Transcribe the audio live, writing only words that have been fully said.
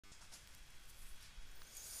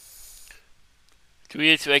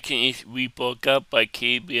3 seconds is We Broke Up by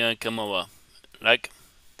KB and Kamala. Like.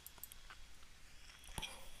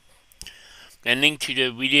 The link to the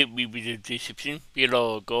video will be in the description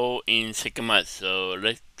below. Go in second month. So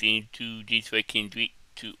let's get into this week in 3,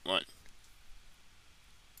 2, 1.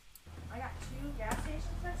 I got 2 gas stations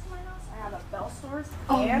next to my house. I have a Bell Stores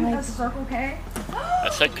and a Circle K.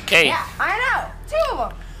 A Circle K? Yeah, I know. 2 of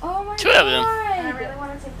them. Oh my god. 2 of them. And I really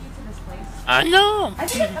want to take you to this place. I know.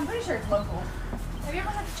 I'm pretty sure it's local. Have you ever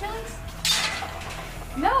had the Chili's?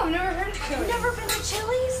 No, I've never heard of Chili's. You've never been to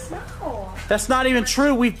Chili's? No. That's not even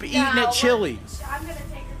true. We've eaten at Chili's. I'm going to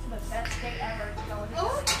take her to the best date ever.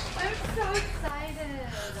 Oh, I'm so excited.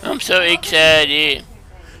 I'm so excited.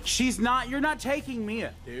 She's not. You're not taking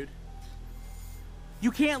Mia, dude.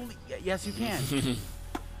 You can't. Yes, you can.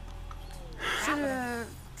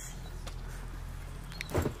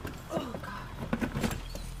 Oh, God.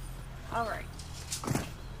 All right.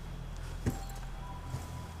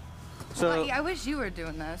 So, I wish you were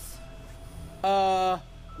doing this.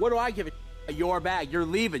 what do I give it? Your bag. You're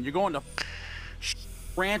leaving. You're going to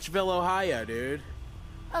Ranchville, Ohio, dude.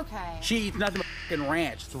 Okay. She eats nothing but fucking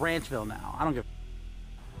ranch. It's Ranchville now. I don't give.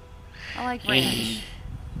 I like ranch.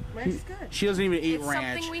 Ranch is good. She doesn't even eat It's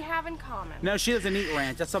ranch. something we have in common. No, she doesn't eat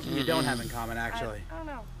ranch. That's something you don't have in common, I actually. don't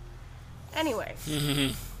know. Anyway,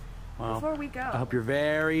 Well, before we go. I hope you're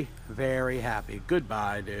very, very happy.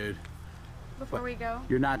 Goodbye, dude. Before we go,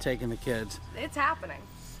 You're not taking the kids. it's happening.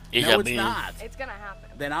 It's No, a it's bean. not. It's gonna happen.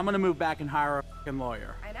 Then I'm gonna move back and hire a fucking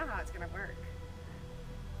lawyer. I know how it's gonna work.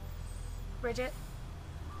 Bridget,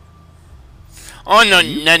 Oh no,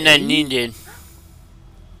 not needed.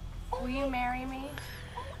 will you marry me?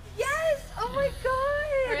 Yes! Oh my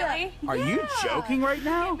god! Really? Are you joking right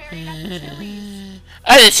now? Married at the Chili's.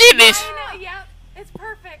 I didn't see this. I know. Yep. It's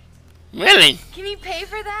perfect. Really? Can you pay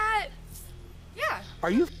for that? Yeah. Are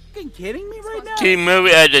you fucking kidding me right now? Team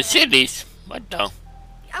movie at the cities. What the?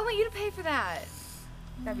 I want you to pay for that.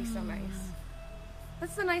 That'd be so nice.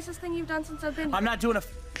 That's the nicest thing you've done since I've been here. I'm not doing a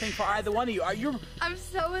thing for either one of you. Are you? I'm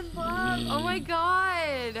so in love. Oh my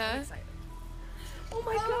god. I'm excited. Oh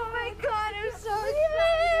my god, I'm so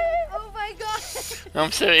excited. Oh my god.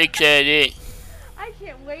 I'm so excited. I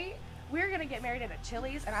can't wait. We're gonna get married at a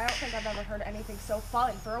Chili's, and I don't think I've ever heard anything so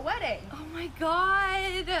fun for a wedding. Oh my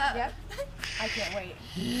god. Yep. I can't wait.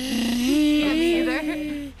 Me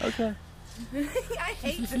either. Okay. I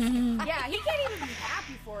hate this. Yeah, he can't even be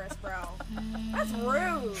happy for us, bro. That's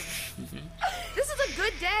rude. This is a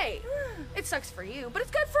good day. It sucks for you, but it's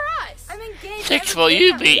good for us. I'm engaged. Six for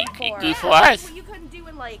you, be good for us. What you couldn't do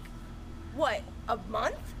in like, what, a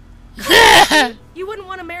month? You wouldn't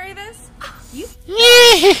want to marry this? You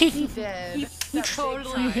He did. He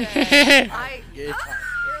Totally did. I. It's fine.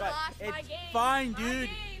 You're But lost. My it's game. fine, My dude.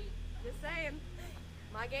 game. Just saying.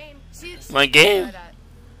 My game. My game.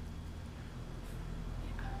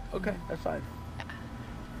 Okay, that's fine.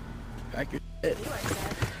 Back your shit.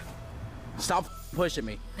 Stop pushing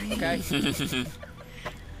me, okay?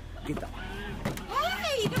 Get the.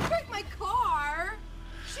 Hey, don't break my car.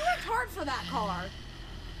 She worked hard for that car.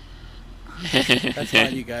 That's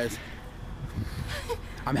fine, you guys.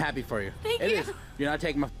 I'm happy for you. Thank It you. is. You're not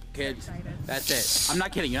taking my kids. excited. That's it. I'm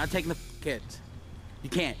not kidding. You're not taking the kids. You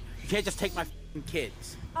can't. You can't just take my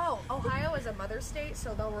kids. Oh, Ohio is a mother's state,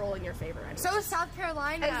 so they'll roll in your favor. Anyway. So is South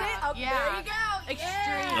Carolina. Is it? Oh, Yeah. there you go.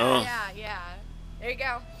 Extreme. Yeah. Oh. Yeah. There you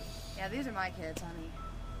go. Yeah, these are my kids, honey.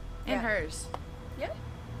 And Yeah. hers. Yep.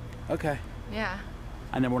 Okay. Yeah.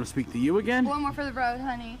 I never want to speak to you again. One more for the road,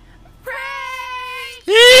 honey.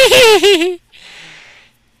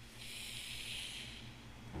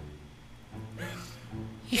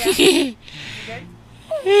 You good?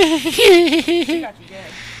 She got you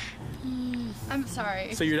good. I'm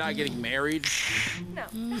sorry. So you're not getting married? No.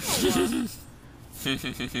 She's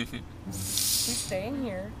staying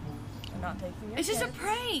here. I'm not taking your It's just a kids.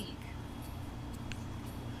 prank.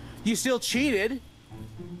 You still cheated.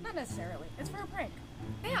 Not necessarily. It's for a prank.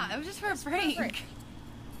 Yeah, it was just for a prank. prank.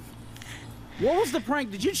 What was the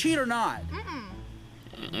prank? Did you cheat or not?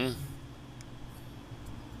 Mm-mm.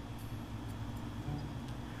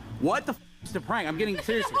 What the f is the prank? I'm getting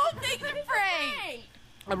seriously. The whole thing's a prank.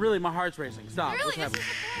 Really, my heart's racing. Stop. Really, What's it's happening?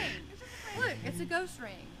 just a prank. Look, it's a ghost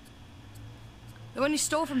ring. The one you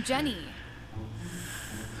stole from Jenny.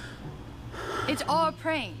 It's all a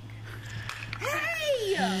prank.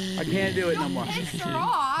 Hey! I can't do it no more. Pissed her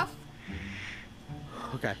off.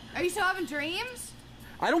 Okay. Are you still having dreams?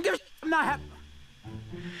 I don't give a shit. I'm not happy.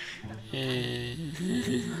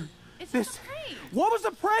 It's This- just a prank. What was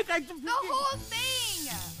the prank? The whole thing.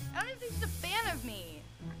 I don't even think she's a fan of me.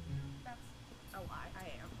 That's a lie. I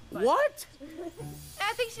am. But What?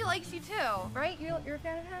 I think she likes you too, right? You're a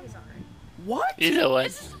fan of him? he's alright. What? You know what?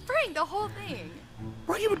 It's just a prank, the whole thing.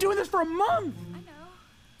 Bro, you've been doing this for a month. I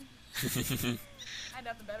know. I had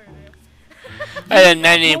nothing better to do. I had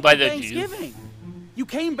nothing Home but for to do. Thanksgiving. You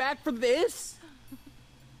came back for this?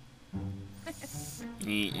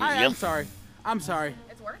 I'm Yep. sorry. I'm sorry.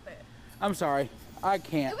 It's worth it. I'm sorry. I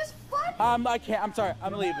can't. It was fun. I can't. I'm sorry.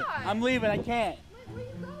 I'm leaving. on. I'm leaving. I can't. Where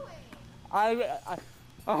are you going?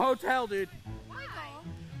 A hotel, dude. Why?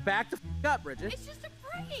 Back the up, Bridget. It's just a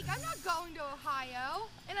prank. I'm not going to Ohio.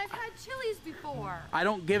 And I've had Chili's before. I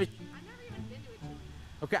don't give a. I've never even been to a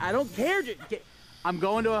Chili's. Okay, I don't care. I'm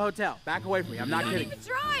going to a hotel. Back away from me. I'm not You don't kidding. even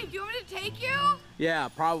drive. Do you want me to take you? Yeah,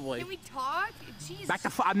 probably. Can we talk? Jesus. Back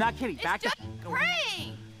the. I'm not kidding. It's Back just the. a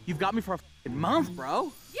prank. You've got me for a f***ing month,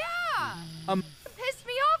 bro. Yeah. Um, Pissed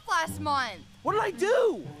me off last month. what did I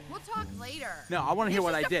do? We'll talk later. No, I want to hear It's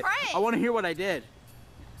what I just a did. prank. I want to hear what I did.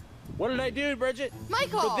 What did I do, Bridget?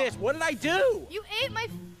 Michael. For this, what did I do? You ate my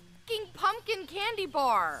fucking pumpkin candy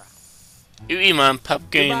bar. You eat my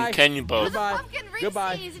pumpkin Goodbye. candy bar. Goodbye. pumpkin Reese's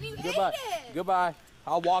Goodbye. and you ate Goodbye. it. Goodbye.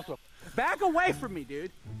 I'll walk with. Back away from me,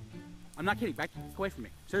 dude. I'm not kidding. Back away from me.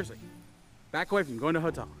 Seriously. Back away from me. Going to a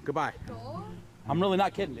hotel. Goodbye. Michael. I'm really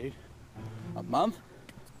not kidding, dude. A month?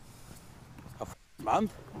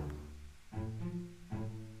 Month?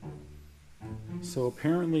 So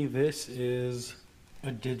apparently this is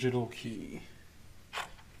a digital key.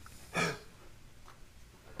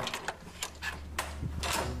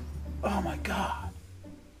 Oh my god.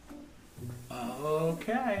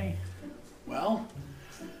 Okay. Well,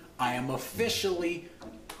 I am officially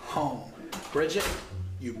home. Bridget,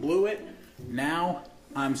 you blew it. Now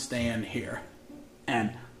I'm staying here.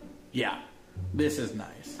 And yeah, this is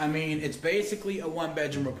nice. I mean, it's basically a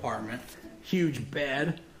one-bedroom apartment. Huge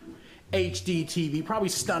bed. HD TV, probably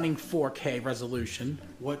stunning 4K resolution.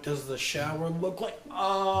 What does the shower look like?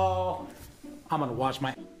 Oh, I'm gonna wash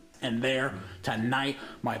my in there tonight.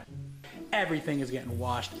 My everything is getting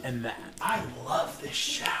washed in that. I love this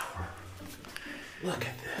shower. Look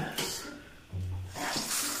at this.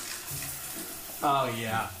 Oh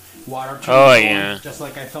yeah, water. Oh, yeah. Just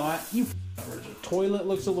like I thought. You toilet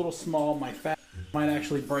looks a little small. My fat might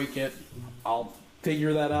actually break it. I'll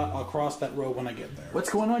figure that out. I'll cross that road when I get there. What's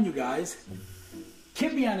going on, you guys?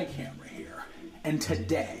 Kim behind the camera here. And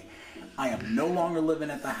today, I am no longer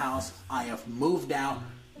living at the house. I have moved out.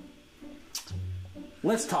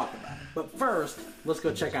 Let's talk about it. But first, let's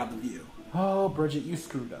go check out the view. Oh, Bridget, you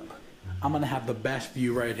screwed up. I'm going to have the best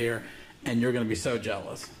view right here, and you're going to be so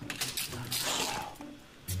jealous.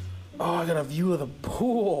 Oh, I got a view of the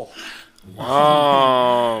pool.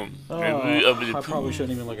 Oh, I probably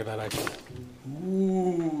shouldn't even look at that, actually.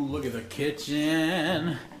 Ooh, look at the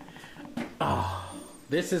kitchen. Oh,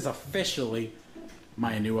 this is officially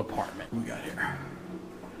my new apartment we got here.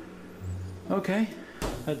 Okay,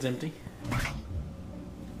 that's empty.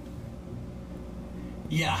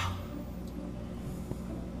 Yeah.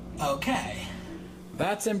 Okay.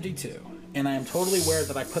 That's empty too. And I am totally aware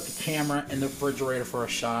that I put the camera in the refrigerator for a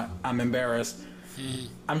shot. I'm embarrassed.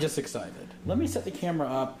 I'm just excited. Let me set the camera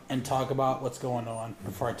up and talk about what's going on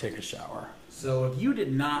before I take a shower. So if you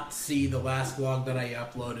did not see the last vlog that I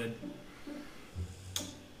uploaded,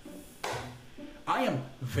 I am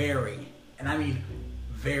very, and I mean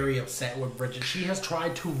very upset with Bridget. She has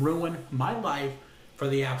tried to ruin my life for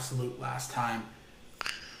the absolute last time.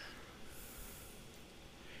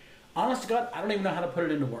 Honest to God, I don't even know how to put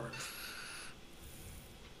it into words.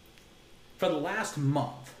 For the last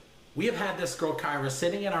month, we have had this girl, Kyra,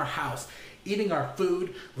 sitting in our house, eating our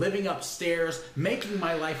food, living upstairs, making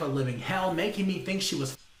my life a living hell, making me think she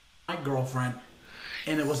was my girlfriend,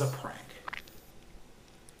 and it was a prank.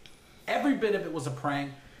 Every bit of it was a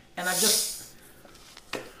prank, and I just...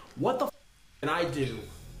 What the did I do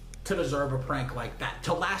to deserve a prank like that?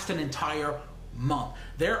 To last an entire month?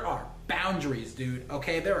 There are boundaries, dude,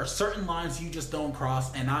 okay? There are certain lines you just don't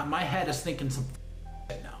cross, and my head is thinking some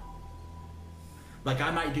now. Like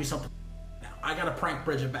I might do something now. I gotta prank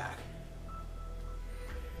Bridget back.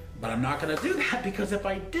 But I'm not gonna do that because if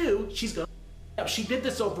I do, she's gonna up. She did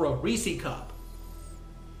this over a Reese cup.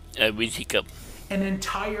 A Reese cup. An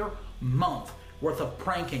entire month worth of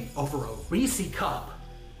pranking over a Reese cup.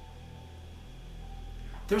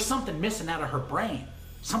 There's something missing out of her brain.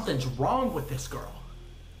 Something's wrong with this girl.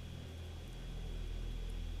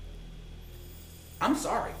 I'm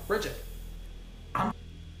sorry, Bridget. I'll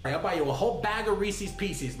buy you a whole bag of Reese's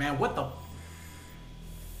Pieces, man. What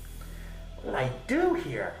did I do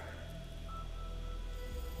here?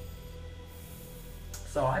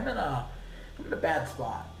 So I'm in a bad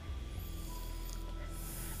spot.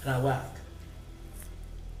 And I left.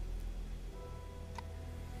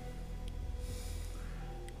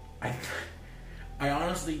 I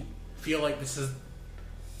honestly feel like this is...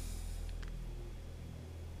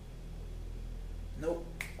 Nope.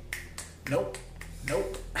 Nope.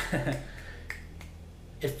 Nope.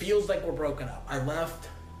 It feels like we're broken up. I left.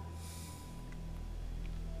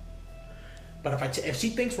 But if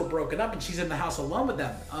she thinks we're broken up and she's in the house alone with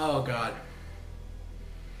them, oh God.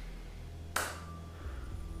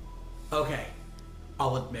 Okay,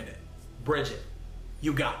 I'll admit it. Bridget,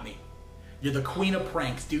 you got me. You're the queen of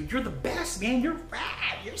pranks, dude. You're the best, man. You're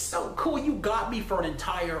rad. You're so cool. You got me for an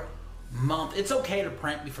entire month. It's okay to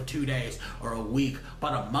prank me for 2 days or a week,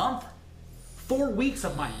 but a month? 4 weeks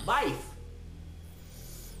of my life.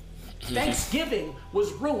 Thanksgiving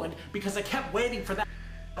was ruined because I kept waiting for that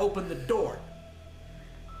to open the door.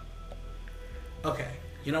 Okay,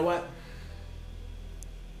 you know what?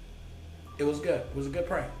 It was good. It was a good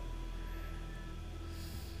prank.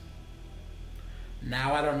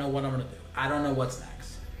 Now I don't know what I'm going to do. I don't know what's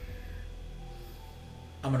next.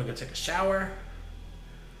 I'm going to go take a shower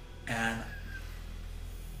and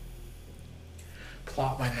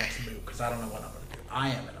plot my next move because I don't know what I'm going to do. I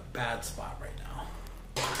am in a bad spot right now.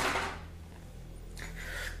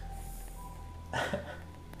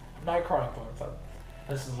 I'm not crying, folks.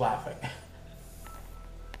 This is laughing.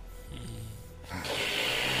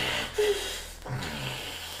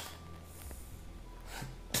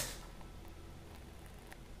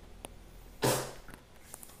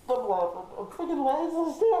 I'm laughing. I'm freaking laughing.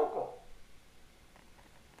 It's hysterical.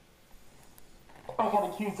 I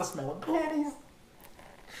got accused of smelling panties.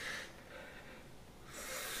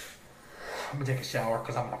 I'm gonna take a shower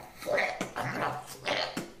because I'm gonna flip.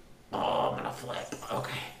 Oh, I'm gonna flip.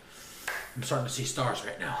 Okay. I'm starting to see stars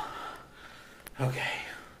right now. Okay.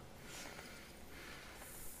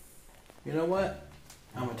 You know what?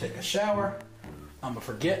 I'm gonna take a shower. I'm gonna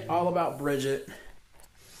forget all about Bridget.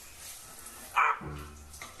 Ah!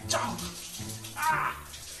 Ah!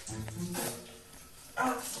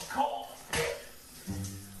 Oh, it's so cold.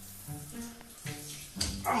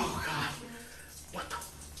 Oh, God. What the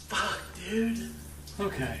fuck, dude?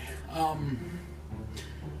 Okay.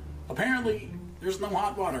 Apparently, there's no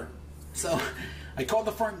hot water. So, I called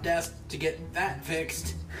the front desk to get that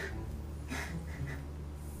fixed.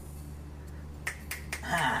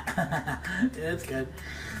 It's good.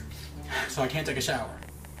 So I can't take a shower.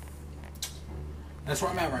 That's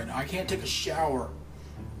where I'm at right now. I can't take a shower.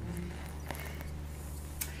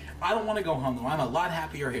 I don't want to go home though. I'm a lot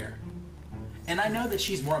happier here. And I know that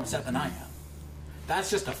she's more upset than I am. That's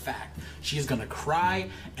just a fact. She's gonna cry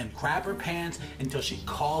and crap her pants until she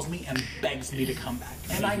calls me and begs me to come back.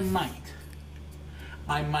 And I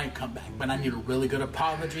might come back, but I need a really good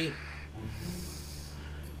apology.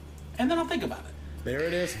 And then I'll think about it. There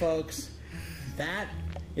it is, folks. That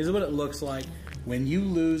is what it looks like when you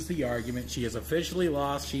lose the argument. She has officially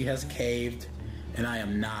lost. She has caved. And I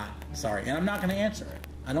am not sorry. And I'm not going to answer it.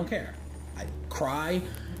 I don't care. I cry.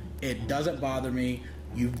 It doesn't bother me.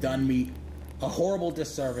 You've done me a horrible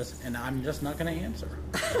disservice. And I'm just not going to answer.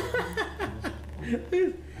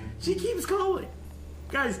 She keeps calling.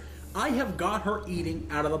 Guys, I have got her eating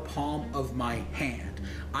out of the palm of my hand.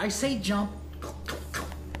 I say jump.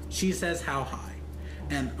 She says how high.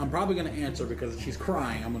 And I'm probably going to answer because if she's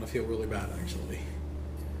crying, I'm going to feel really bad, actually.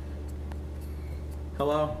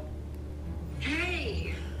 Hello?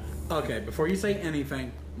 Hey! Okay, before you say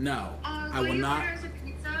anything, no. I will not... Will you order us a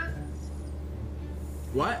pizza?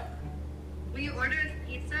 What? Will you order us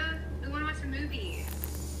pizza? We want to watch a movie.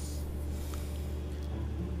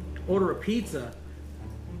 Order a pizza?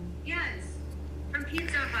 Yes. From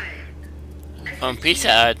Pizza Hut. From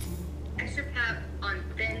Pizza Hut. Extra pep on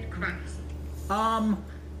thin crust.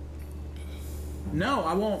 No,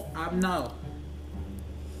 I won't. No.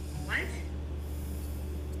 What?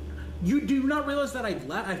 You do not realize that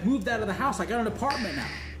I've moved out of the house. I got an apartment now.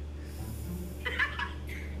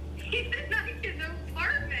 He did not get an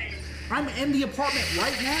apartment. I'm in the apartment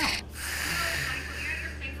right now. Oh, Michael, you're at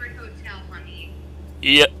your favorite hotel, honey.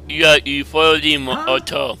 You followed the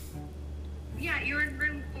hotel. Yeah, you're in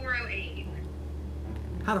room 408.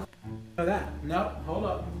 How the know that? No, hold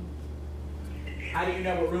up. How do you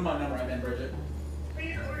know what room number I'm in, Bridget?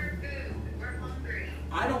 Please order food. We're hungry.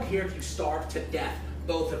 I don't care if you starve to death,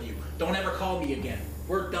 both of you. Don't ever call me again.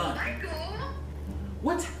 We're done. Michael?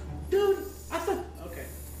 What? Dude, I thought... Okay.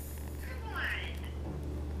 Come on.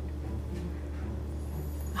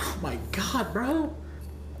 Oh my God, bro.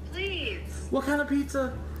 Please. What kind of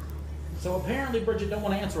pizza? So apparently Bridget don't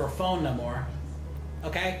want to answer her phone no more.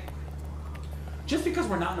 Okay? Just because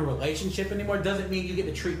we're not in a relationship anymore doesn't mean you get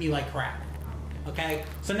to treat me like crap. Okay?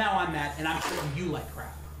 So now I'm mad and I'm treating you like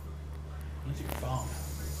crap. Answer your phone.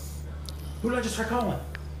 Who did I just try calling?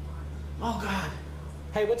 Oh God.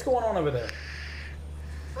 Hey, what's going on over there?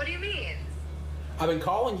 What do you mean? I've been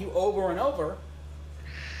calling you over and over.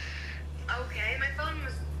 Okay, my phone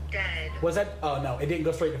was dead. Was that? Oh no, it didn't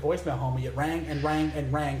go straight to voicemail, homie. It rang and rang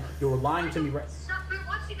and rang. You were lying to me. Stop, we're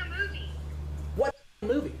watching a movie. What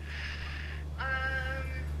movie?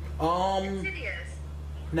 Insidious.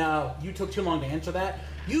 No, you took too long to answer that.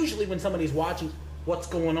 Usually when somebody's watching, what's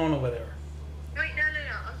going on over there? Wait, no.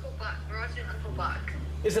 Uncle Buck. We're watching Uncle Buck.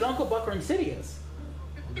 Is it Uncle Buck or Insidious?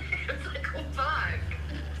 It's Uncle Buck.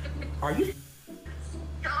 Are you?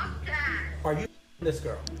 Stop that. Are you this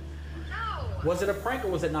girl? No. Was it a prank or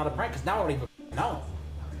was it not a prank? Because now I don't even know.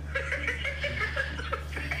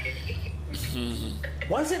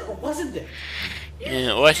 Was it or wasn't it?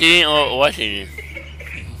 Yeah, watch it or watch it.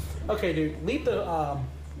 Okay, dude, leave the.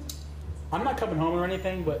 I'm not coming home or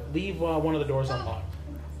anything, but leave one of the doors unlocked.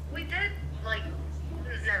 We did, like,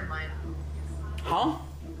 never mind. Huh?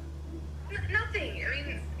 Nothing. I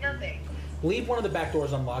mean, nothing. Leave one of the back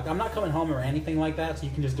doors unlocked. I'm not coming home or anything like that, so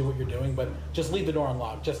you can just do what you're doing, but just leave the door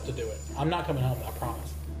unlocked just to do it. I'm not coming home, I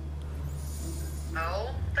promise.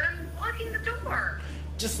 Oh, then I'm locking the door.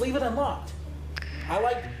 Just leave it unlocked. I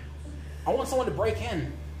want someone to break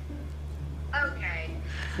in. Okay.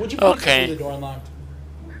 Would you please just Okay. leave the door unlocked?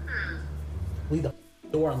 Leave the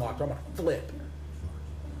door unlocked or I'm gonna flip.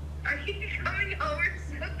 Are you coming home or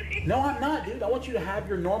something? No, I'm not, dude. I want you to have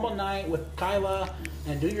your normal night with Kyla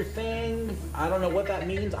and do your thing. I don't know what that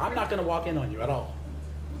means. I'm not gonna walk in on you at all.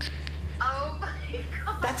 Oh my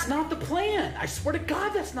God. That's not the plan. I swear to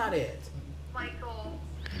God, that's not it. Michael.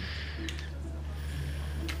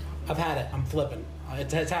 I've had it. I'm flipping.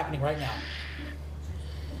 It's happening right now.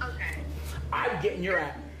 Okay. I'm getting your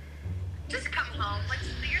ass. Just come home. Like,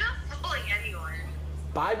 you're not fooling anyone.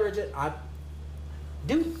 Bye, Bridget.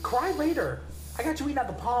 Dude, cry later. I got you eating out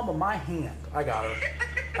the palm of my hand. I got her.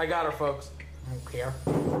 I got her, folks. I don't care.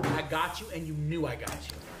 I got you, and you knew I got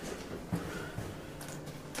you.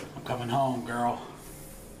 I'm coming home, girl.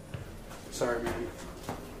 Sorry, man.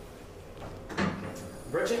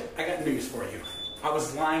 Bridget, I got news for you. I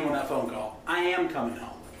was lying on that phone call. I am coming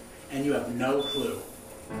home, and you have no clue.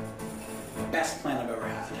 Best plan I've ever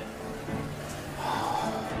had.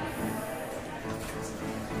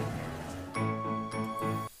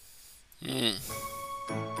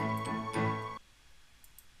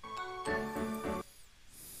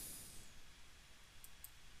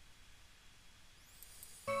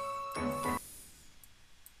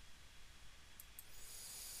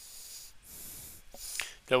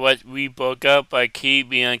 So what we broke up by Key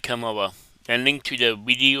being come over. The link to the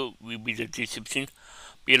video will be in the description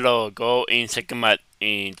below. Go and check them out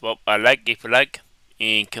and drop a like if you like,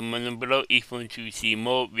 and comment down below if you want to see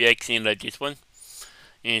more reaction like this one,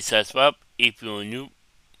 and subscribe if you're new,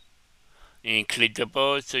 and click the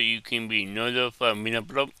bell so you can be notified when I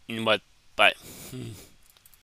upload. And what? Bye.